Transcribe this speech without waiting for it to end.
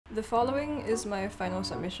The following is my final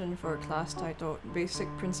submission for a class titled Basic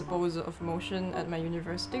Principles of Motion at my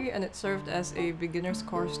university, and it served as a beginner's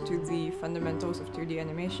course to the fundamentals of 2D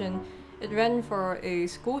animation. It ran for a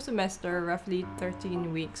school semester, roughly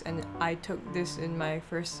 13 weeks, and I took this in my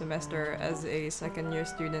first semester as a second-year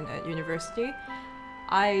student at university.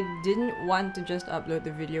 I didn't want to just upload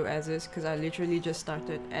the video as is because I literally just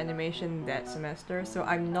started animation that semester, so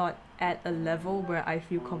I'm not at a level where I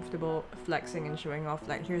feel comfortable flexing and showing off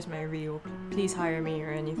like, here's my reel, please hire me or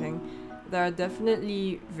anything. There are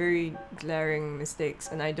definitely very glaring mistakes,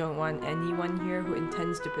 and I don't want anyone here who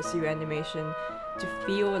intends to pursue animation to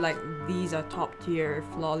feel like these are top tier,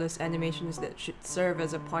 flawless animations that should serve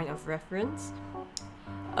as a point of reference.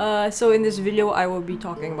 So in this video, I will be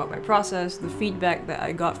talking about my process, the feedback that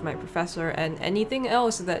I got from my professor, and anything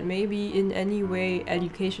else that may be in any way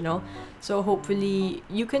educational. So hopefully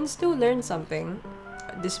you can still learn something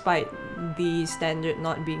despite the standard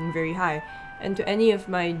not being very high. And to any of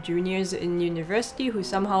my juniors in university who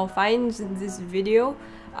somehow finds this video,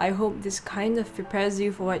 I hope this kind of prepares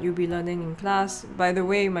you for what you'll be learning in class. By the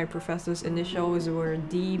way, my professor's initials were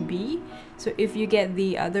DB, so if you get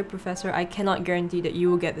the other professor, I cannot guarantee that you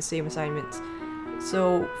will get the same assignments.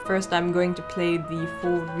 So first I'm going to play the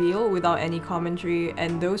full reel without any commentary,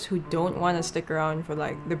 and those who don't want to stick around for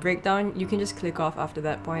like the breakdown, you can just click off after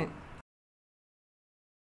that point.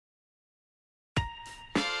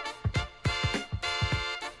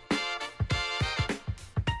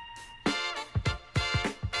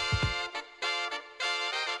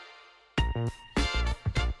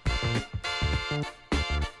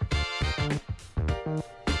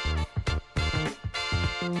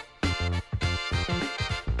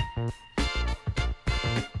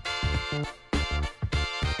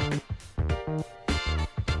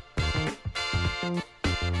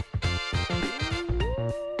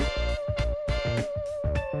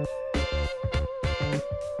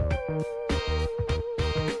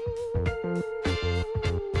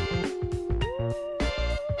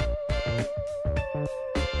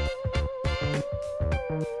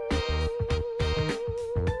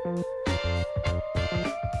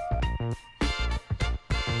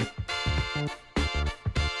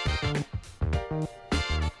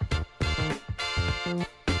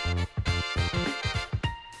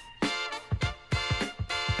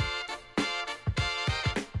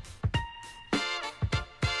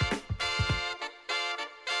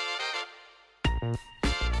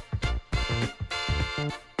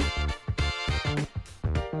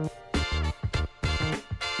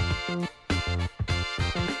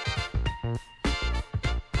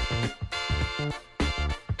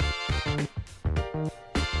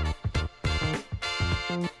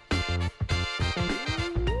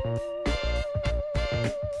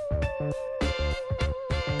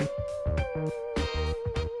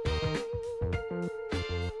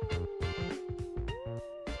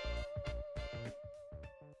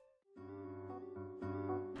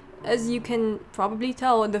 As you can probably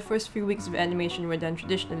tell, the first few weeks of animation were done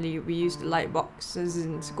traditionally. We used light boxes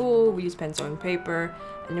in school, we used pencil and paper,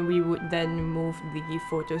 and we would then move the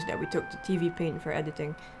photos that we took to TV Paint for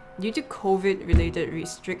editing. Due to COVID-related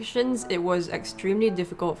restrictions, it was extremely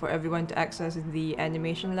difficult for everyone to access the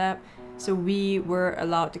animation lab, so we were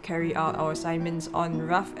allowed to carry out our assignments on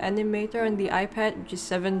Rough Animator on the iPad, which is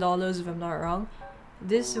 $7 if I'm not wrong.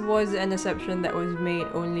 This was an exception that was made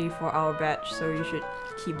only for our batch, so you should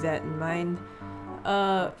keep that in mind.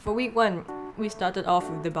 For week 1, we started off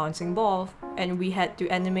with the bouncing ball, and we had to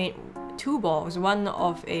animate 2 balls, one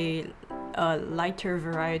of a lighter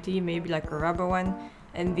variety, maybe like a rubber one,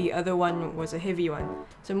 and the other one was a heavy one.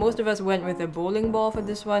 So most of us went with a bowling ball for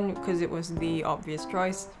this one because it was the obvious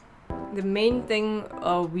choice. The main thing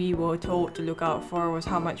we were told to look out for was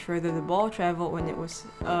how much further the ball traveled when it was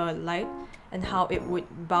light, and how it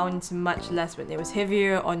would bounce much less when it was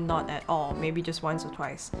heavier or not at all, maybe just once or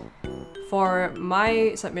twice. For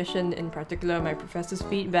my submission in particular, my professor's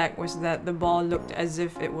feedback was that the ball looked as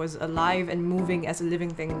if it was alive and moving as a living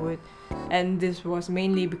thing would, and this was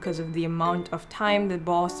mainly because of the amount of time the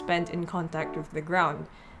ball spent in contact with the ground.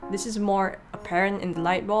 This is more apparent in the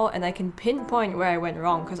light ball, and I can pinpoint where I went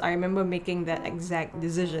wrong because I remember making that exact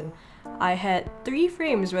decision. I had 3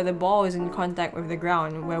 frames where the ball was in contact with the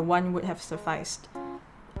ground, where 1 would have sufficed.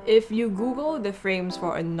 If you Google the frames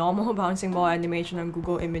for a normal bouncing ball animation on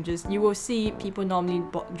Google Images, you will see people normally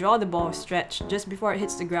draw the ball stretched just before it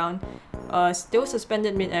hits the ground, still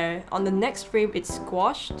suspended mid-air. On the next frame, it's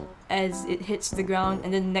squashed as it hits the ground,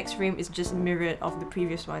 and then the next frame is just mirrored of the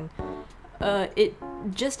previous one.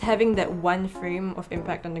 Just having that 1 frame of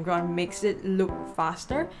impact on the ground makes it look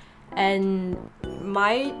faster, and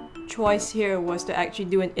my choice here was to actually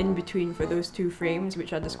do an in-between for those two frames,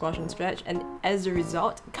 which are the squash and stretch, and as a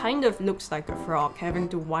result, it kind of looks like a frog having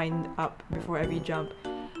to wind up before every jump.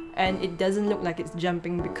 And it doesn't look like it's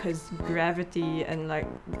jumping because gravity and like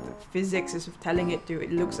physics is telling it to.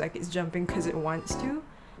 It looks like it's jumping because it wants to.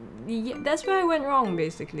 Yeah, that's where I went wrong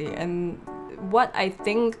basically. And what I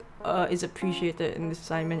think is appreciated in this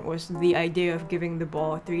assignment was the idea of giving the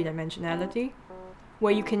ball three-dimensionality,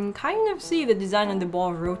 where you can kind of see the design on the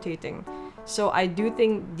ball rotating. So I do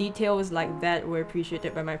think details like that were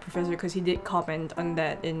appreciated by my professor, because he did comment on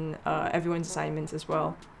that in everyone's assignments as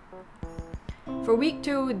well. For week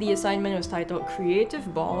 2, the assignment was titled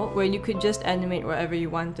Creative Ball, where you could just animate wherever you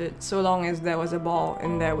wanted, so long as there was a ball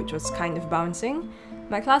in there which was kind of bouncing.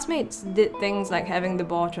 My classmates did things like having the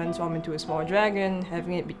ball transform into a small dragon,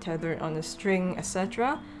 having it be tethered on a string,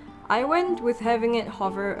 etc. I went with having it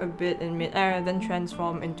hover a bit in mid-air, then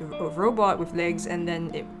transform into a robot with legs, and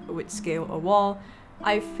then it would scale a wall.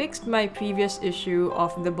 I fixed my previous issue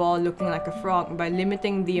of the ball looking like a frog by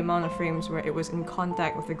limiting the amount of frames where it was in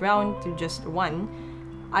contact with the ground to just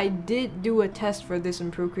 1. I did do a test for this in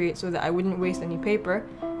Procreate so that I wouldn't waste any paper,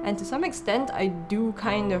 and to some extent I do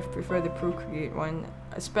kind of prefer the Procreate one,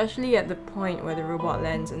 especially at the point where the robot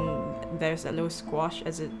lands and there's a little squash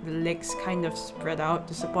as the legs kind of spread out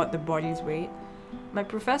to support the body's weight. My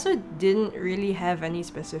professor didn't really have any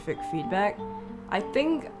specific feedback. I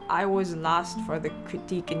think I was last for the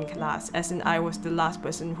critique in class, as in I was the last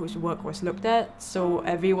person whose work was looked at, so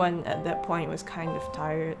everyone at that point was kind of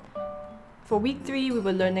tired. For week 3, we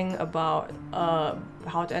were learning about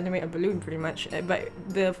how to animate a balloon pretty much, but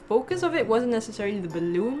the focus of it wasn't necessarily the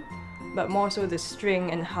balloon, but more so the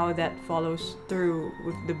string and how that follows through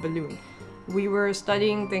with the balloon. We were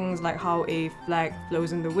studying things like how a flag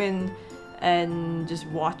flows in the wind, and just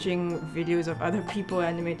watching videos of other people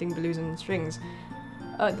animating balloons and strings.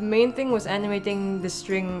 The main thing was animating the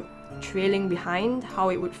string trailing behind, how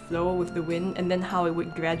it would flow with the wind, and then how it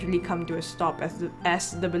would gradually come to a stop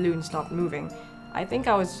as the balloon stopped moving. I think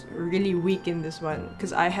I was really weak in this one,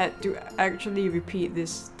 because I had to actually repeat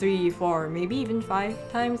this 3, 4, maybe even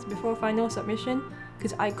 5 times before final submission,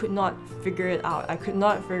 because I could not figure it out. I could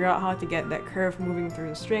not figure out how to get that curve moving through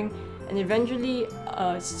the string, and eventually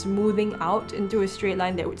smoothing out into a straight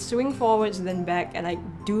line that would swing forwards and then back. And I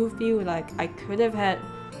do feel like I could have had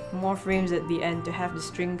more frames at the end to have the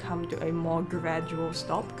string come to a more gradual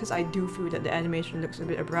stop, because I do feel that the animation looks a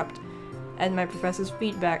bit abrupt. And my professor's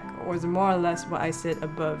feedback was more or less what I said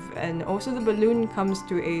above. And also the balloon comes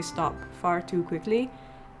to a stop far too quickly.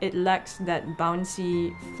 It lacks that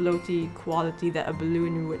bouncy, floaty quality that a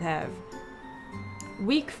balloon would have.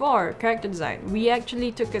 Week 4, character design. We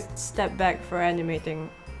actually took a step back for animating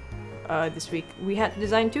this week. We had to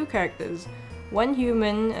design 2 characters, one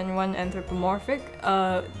human and one anthropomorphic.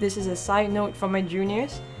 This is a side note for my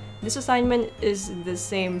juniors. This assignment is the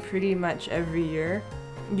same pretty much every year.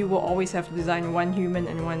 You will always have to design one human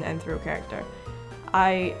and one anthro character.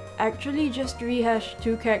 I actually just rehashed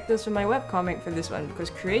 2 characters for my webcomic for this one, because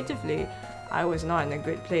creatively I was not in a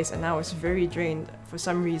good place and I was very drained for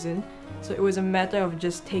some reason. So it was a matter of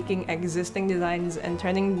just taking existing designs and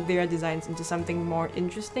turning their designs into something more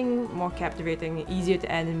interesting, more captivating, easier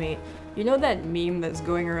to animate. You know that meme that's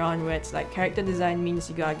going around where it's like character design means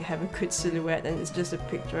you gotta have a good silhouette, and it's just a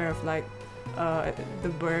picture of like the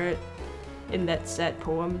bird in that sad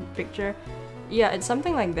poem picture? Yeah, it's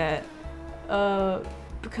something like that.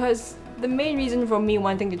 Because the main reason for me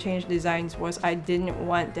wanting to change designs was I didn't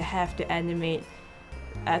want to have to animate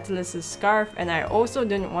Atlas's scarf, and I also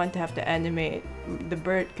didn't want to have to animate the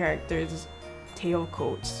bird character's tail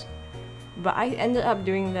coats. But I ended up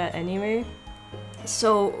doing that anyway,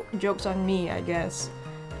 so joke's on me, I guess.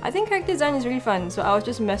 I think character design is really fun, so I was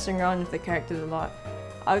just messing around with the characters a lot.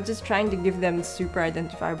 I was just trying to give them super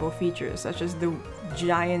identifiable features, such as the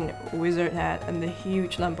giant wizard hat and the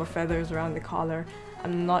huge lump of feathers around the collar.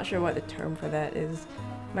 I'm not sure what the term for that is.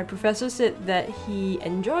 My professor said that he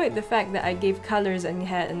enjoyed the fact that I gave colors and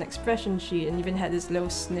had an expression sheet and even had this little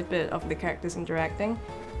snippet of the characters interacting.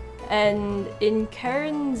 And in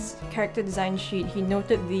Karen's character design sheet, he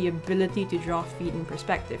noted the ability to draw feet in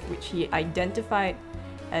perspective, which he identified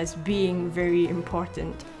as being very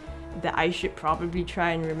important, that I should probably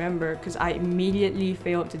try and remember, because I immediately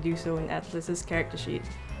failed to do so in Atlas's character sheet.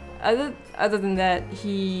 Other than that,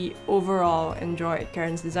 he overall enjoyed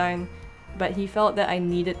Karen's design, but he felt that I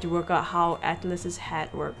needed to work out how Atlas's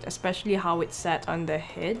hat worked, especially how it sat on the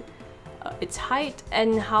head, its height,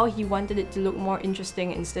 and how he wanted it to look more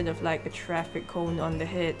interesting instead of like a traffic cone on the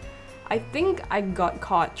head. I think I got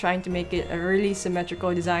caught trying to make it a really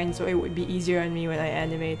symmetrical design so it would be easier on me when I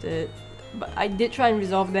animated it. but I did try and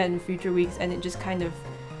resolve that in future weeks, and it just kind of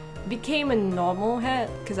became a normal hat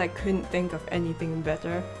because I couldn't think of anything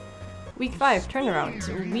better. Week 5,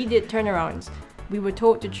 turnarounds. We did turnarounds. We were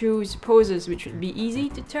told to choose poses which would be easy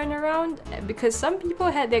to turn around because some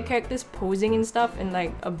people had their characters posing and stuff in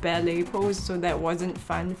like a ballet pose, so that wasn't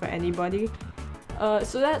fun for anybody.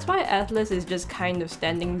 So that's why Atlas is just kind of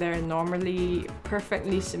standing there normally,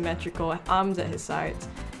 perfectly symmetrical, arms at his sides.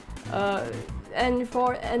 And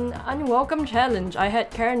for an unwelcome challenge, I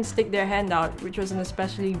had Karen stick their hand out, which was an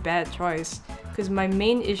especially bad choice, because my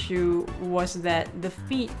main issue was that the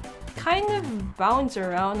feet kind of bounce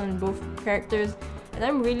around on both characters, and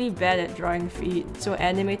I'm really bad at drawing feet, so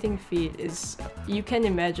animating feet is... you can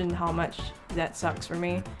imagine how much that sucks for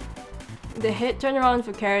me. The head turnaround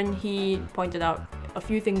for Karen, he pointed out a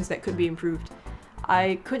few things that could be improved.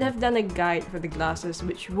 I could have done a guide for the glasses,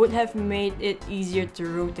 which would have made it easier to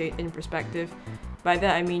rotate in perspective. By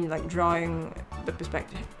that I mean like drawing the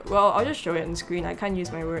perspective. Well, I'll just show it on screen, I can't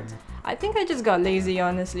use my words. I think I just got lazy,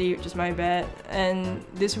 honestly, which is my bad. And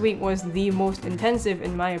this week was the most intensive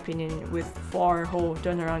in my opinion, with 4 whole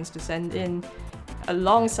turnarounds to send in,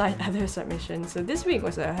 alongside other submissions. So this week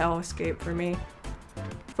was a hellscape for me.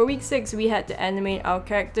 For week 6, we had to animate our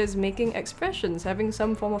characters making expressions, having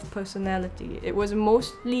some form of personality. It was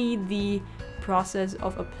mostly the process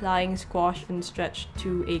of applying squash and stretch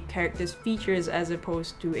to a character's features as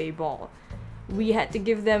opposed to a ball. We had to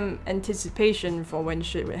give them anticipation for when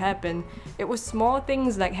shit would happen. It was small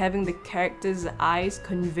things like having the character's eyes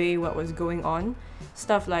convey what was going on.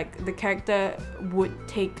 Stuff like the character would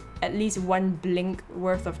take at least 1 blink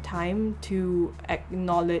worth of time to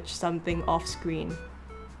acknowledge something off screen.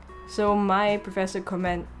 So my professor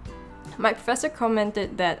commented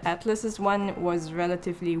that Atlas's one was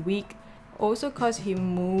relatively weak, also cause he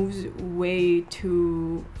moves way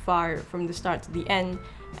too far from the start to the end,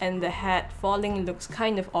 and the hat falling looks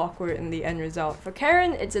kind of awkward in the end result. For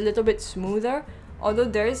Karen, it's a little bit smoother, although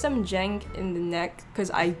there is some jank in the neck because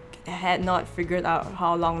I had not figured out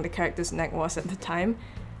how long the character's neck was at the time.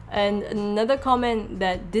 And another comment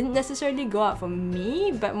that didn't necessarily go out for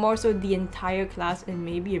me, but more so the entire class and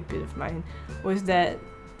maybe a bit of mine, was that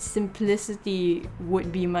simplicity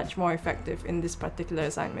would be much more effective in this particular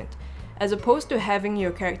assignment. As opposed to having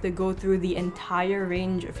your character go through the entire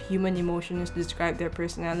range of human emotions to describe their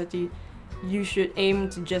personality, you should aim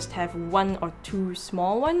to just have 1 or 2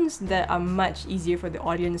 small ones that are much easier for the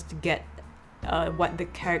audience to get what the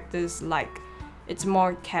character's like. It's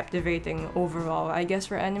more captivating overall, I guess,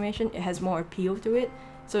 for animation. It has more appeal to it.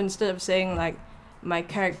 So instead of saying like, my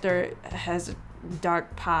character has a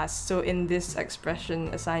dark past, so in this expression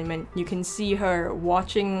assignment, you can see her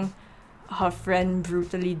watching her friend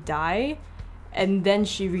brutally die, and then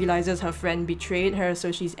she realizes her friend betrayed her,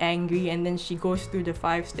 so she's angry, and then she goes through the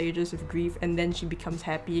 5 stages of grief, and then she becomes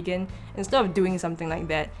happy again. Instead of doing something like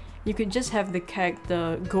that, you could just have the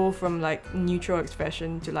character go from like neutral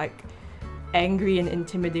expression to like angry and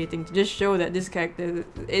intimidating, to just show that this character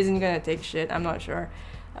isn't gonna take shit. I'm not sure.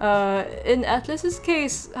 In Atlas's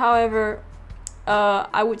case, however,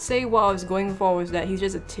 I would say what I was going for was that he's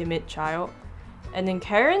just a timid child. And in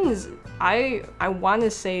Karen's, I want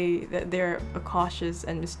to say that they're a cautious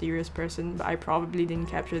and mysterious person, but I probably didn't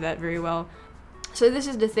capture that very well. So this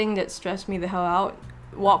is the thing that stressed me the hell out.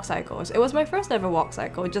 Walk cycles. It was my first ever walk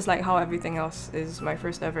cycle, just like how everything else is my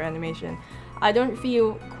first ever animation. I don't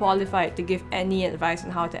feel qualified to give any advice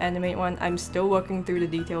on how to animate one. I'm still working through the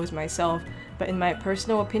details myself, but in my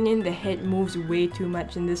personal opinion, the head moves way too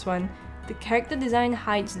much in this one. The character design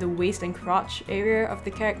hides the waist and crotch area of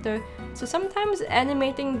the character, so sometimes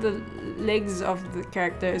animating the legs of the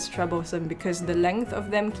character is troublesome because the length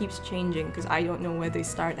of them keeps changing because I don't know where they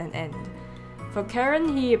start and end. For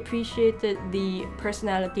Karen, he appreciated the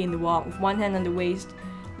personality in the walk with 1 hand on the waist,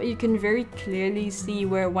 but you can very clearly see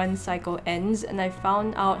where one cycle ends, and I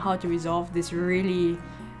found out how to resolve this really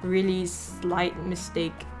slight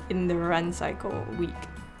mistake in the run cycle week.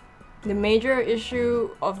 The major issue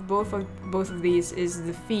of both of these is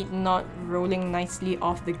the feet not rolling nicely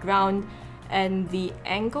off the ground and the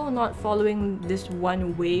ankle not following this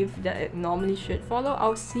one wave that it normally should follow.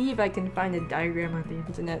 I'll see if I can find a diagram on the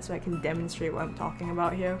internet so I can demonstrate what I'm talking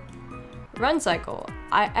about here. Run cycle.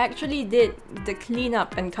 I actually did the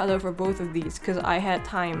cleanup and color for both of these because I had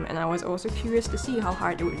time, and I was also curious to see how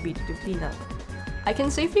hard it would be to do cleanup. I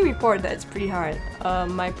can safely report that it's pretty hard.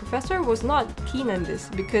 My professor was not keen on this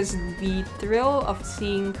because the thrill of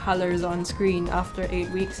seeing colors on screen after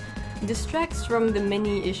 8 weeks distracts from the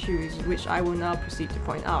many issues, which I will now proceed to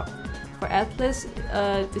point out. For Atlas,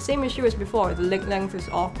 the same issue as before, the leg length is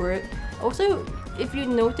awkward. Also, if you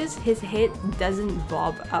notice, his head doesn't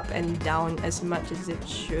bob up and down as much as it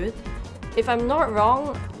should. If I'm not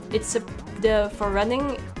wrong, for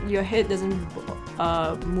running, your head doesn't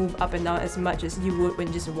move up and down as much as you would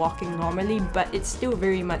when just walking normally, but it's still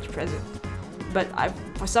very much present. But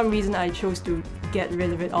for some reason I chose to get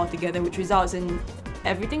rid of it altogether, which results in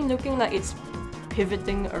everything looking like it's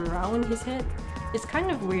pivoting around his head. It's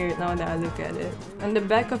kind of weird now that I look at it. And the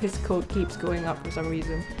back of his coat keeps going up for some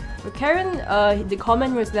reason. For Karen, the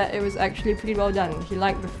comment was that it was actually pretty well done. He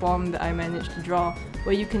liked the form that I managed to draw,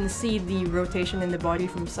 where you can see the rotation in the body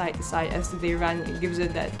from side to side as they run. It gives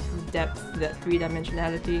it that depth, that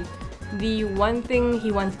three-dimensionality. The one thing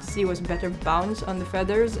he wanted to see was better bounce on the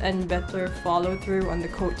feathers and better follow-through on the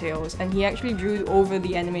coattails, and he actually drew over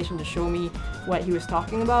the animation to show me what he was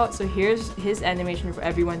talking about. So here's his animation for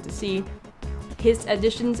everyone to see. His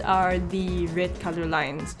additions are the red color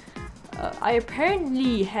lines. I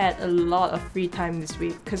apparently had a lot of free time this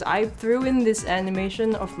week because I threw in this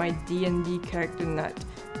animation of my D&D character Nut,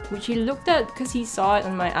 which he looked at because he saw it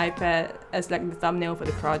on my iPad as like the thumbnail for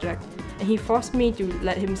the project, and he forced me to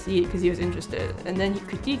let him see it because he was interested, and then he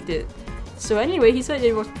critiqued it. So anyway, he said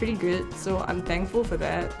it was pretty good, so I'm thankful for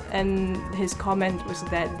that. And his comment was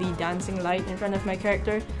that the dancing light in front of my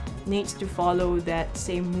character needs to follow that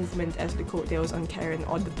same movement as the coattails on Karen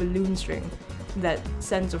or the balloon string. That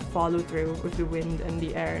sense of follow-through with the wind and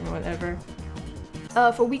the air and whatever.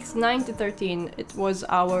 For weeks 9 to 13, it was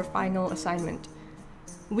our final assignment.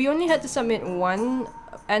 We only had to submit one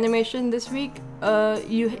animation this week.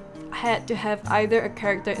 You had to have either a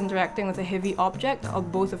character interacting with a heavy object or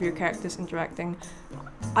both of your characters interacting.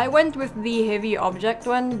 I went with the heavy object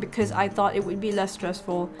one because I thought it would be less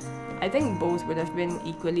stressful. I think both would have been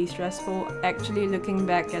equally stressful, actually looking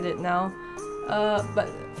back at it now. But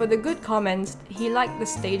for the good comments, he liked the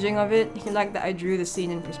staging of it, he liked that I drew the scene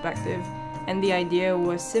in perspective, and the idea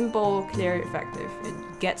was simple, clear, effective.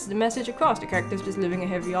 It gets the message across, the character's just living a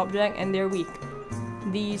heavy object and they're weak.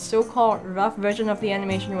 The so-called rough version of the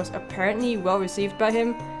animation was apparently well received by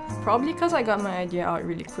him, probably because I got my idea out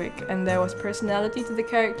really quick, and there was personality to the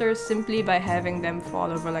characters simply by having them fall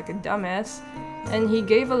over like a dumbass. And he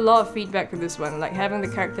gave a lot of feedback to this one, like having the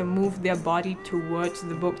character move their body towards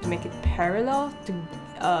the book to make it parallel,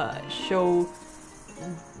 to show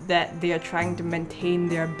that they are trying to maintain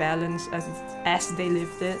their balance as they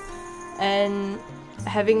lift it. And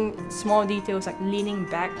having small details like leaning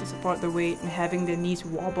back to support the weight and having their knees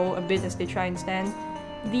wobble a bit as they try and stand.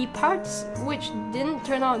 The parts which didn't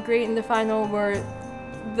turn out great in the final were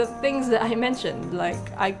the things that I mentioned, like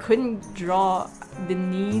I couldn't draw the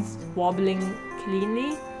knees wobbling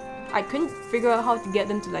cleanly. I couldn't figure out how to get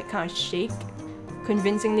them to like kind of shake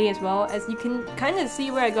convincingly as well, as you can kind of see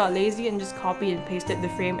where I got lazy and just copied and pasted the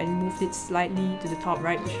frame and moved it slightly to the top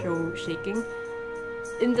right to show shaking.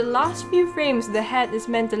 In the last few frames, the head is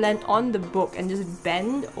meant to land on the book and just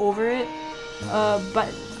bend over it,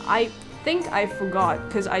 but I think I forgot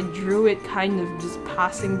because I drew it kind of just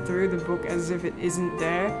passing through the book as if it isn't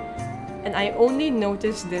there. And I only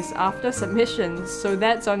noticed this after submission, so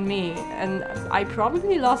that's on me, and I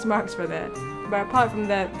probably lost marks for that. But apart from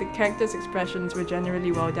that, the characters' expressions were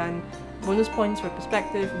generally well done. Bonus points for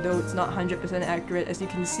perspective, though it's not 100% accurate. As you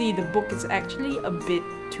can see, the book is actually a bit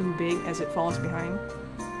too big as it falls behind.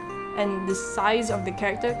 And the size of the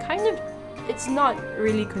character it's not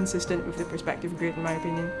really consistent with the perspective grid in my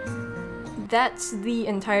opinion. That's the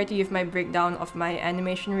entirety of my breakdown of my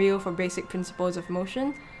animation reel for basic principles of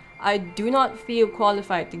motion. I do not feel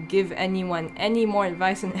qualified to give anyone any more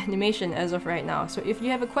advice on animation as of right now, so if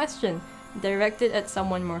you have a question, direct it at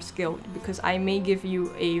someone more skilled, because I may give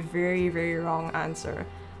you a very, very wrong answer.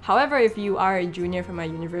 However, if you are a junior from my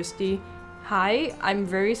university, hi, I'm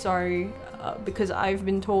very sorry, because I've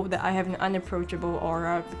been told that I have an unapproachable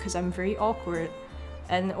aura because I'm very awkward.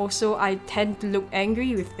 And also, I tend to look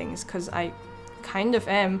angry with things, because I kind of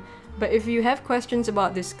am. But if you have questions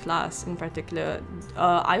about this class in particular,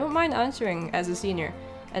 I don't mind answering as a senior,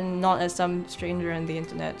 and not as some stranger on the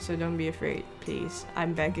internet, so don't be afraid, please.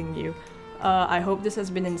 I'm begging you. I hope this has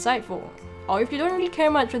been insightful. Or if you don't really care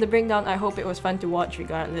much for the breakdown, I hope it was fun to watch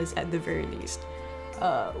regardless, at the very least.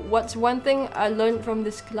 What's one thing I learned from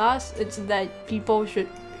this class? It's that people should,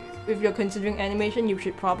 if you're considering animation, you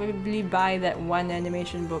should probably buy that one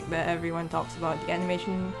animation book that everyone talks about, the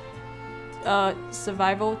animation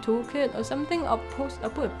survival toolkit or something. I'll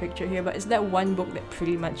put a picture here, but it's that one book that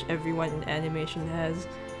pretty much everyone in animation has.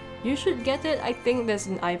 You should get it. I think there's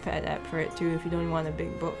an iPad app for it too if you don't want a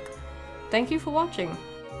big book. Thank you for watching.